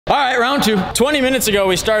All right, round 2. 20 minutes ago,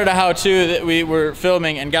 we started a how-to that we were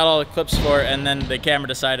filming and got all the clips for, and then the camera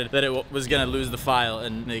decided that it was gonna lose the file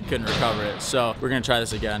and they couldn't recover it. So we're gonna try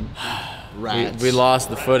this again. Rats. We lost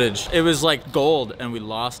the footage. It was like gold and we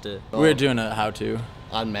lost it. We were doing a how-to.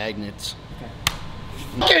 On magnets.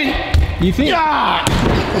 Okay. You think? Yeah!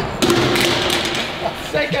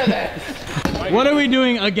 Sick of this. What are we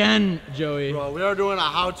doing again, Joey? Bro, we are doing a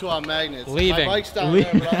how-to on magnets. Leaving. My bike's down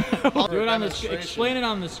there, bro. Do it on the, explain it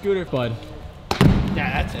on the scooter, bud.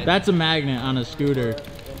 Yeah, that's it. That's a magnet on a scooter,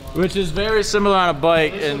 which is very similar on a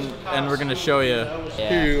bike, and we're gonna show you.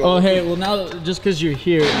 Yeah. Oh, hey, well now, just because you're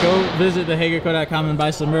here, go visit thehagerco.com and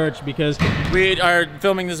buy some merch because we are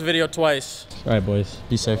filming this video twice. All right, boys,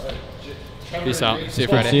 be safe. Peace out. See you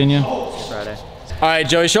Good Friday. seeing you. Friday. All right,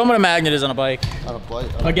 Joey, show them what a magnet is on a bike. On a bike.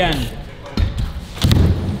 Again.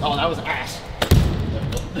 Oh, that was ass.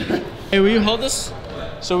 Hey, will you hold this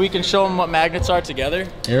so we can show them what magnets are together?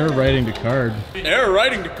 Error writing to card. Error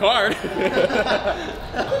writing to card.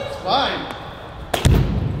 Fine.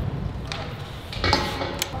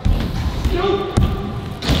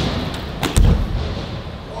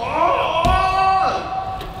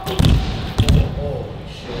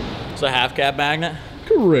 It's a half cap magnet.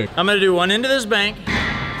 Correct. I'm gonna do one into this bank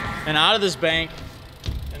and out of this bank,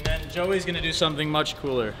 and then Joey's gonna do something much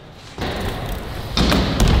cooler.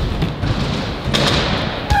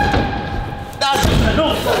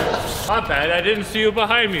 My bad, I didn't see you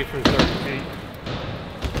behind me for 30 feet.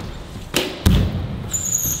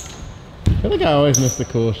 I feel like I always miss the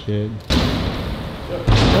cool shit.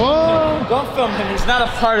 Whoa! Don't film him, he's not a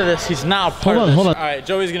part of this. He's not a part of this. Hold on. All right,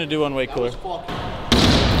 Joey's gonna do one way cooler.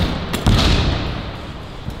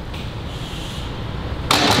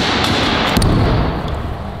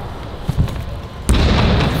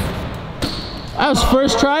 That was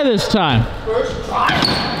first try this time. First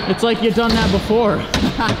try? It's like you've done that before.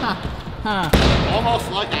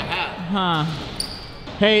 Almost like I have.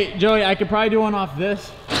 Hey, Joey, I could probably do one off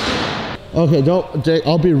this. Okay, don't, Jake,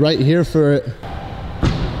 I'll be right here for it.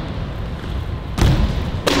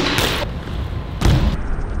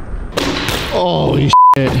 Holy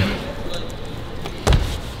shit.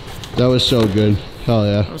 That was so good. Hell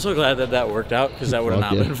yeah. I'm so glad that that worked out because that would have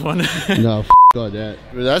Fuck not yeah. been fun. No, all that.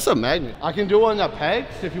 Dude, that's a magnet. I can do one that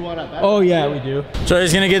pegs if you want that pegs. Oh yeah, we do. So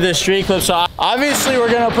he's gonna get this street clip. So obviously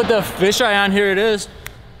we're gonna put the fisheye on. Here it is.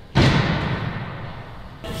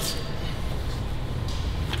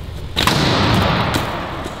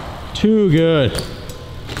 Too good.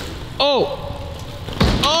 Oh!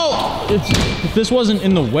 Oh! If this wasn't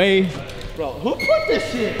in the way. Bro, who put this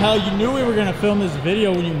shit? Hell, you knew we were gonna film this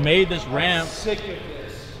video when you made this ramp. Sick of this.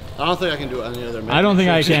 I don't think I can do any other magnet. I don't think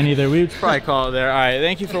I can either. We'd probably call it there. All right,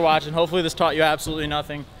 thank you for watching. Hopefully this taught you absolutely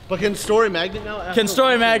nothing. But can story magnet now? Can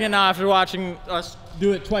story magnet now after watching us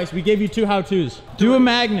do it twice. We gave you 2 how-tos. Do a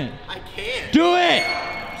magnet. I can't. Do it!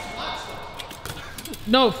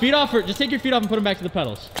 No, feet off first. Just take your feet off and put them back to the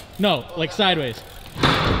pedals. No, like sideways.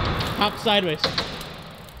 Hop sideways.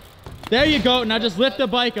 There you go. Now just lift the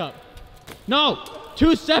bike up. No,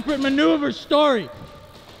 2 separate maneuvers, story.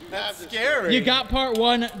 That's scary. You got part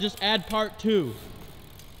 1, just add part 2.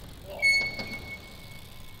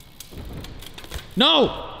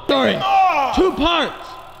 No, story. 2 parts.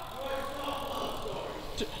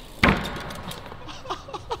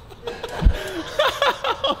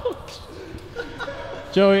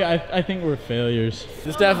 Joey, I think we're failures.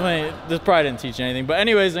 This probably didn't teach you anything. But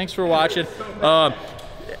anyways, thanks for watching.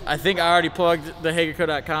 I think I already plugged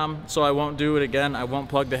thehagerco.com, so I won't do it again. I won't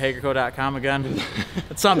plug thehagerco.com again.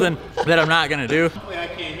 It's something that I'm not gonna do. I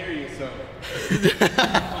can't hear you, so.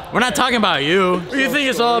 We're not talking about you. You think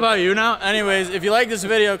it's all about you now? Anyways, if you like this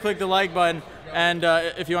video, click the like button. And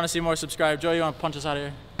if you wanna see more, subscribe. Joey, you wanna punch us out of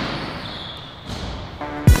here?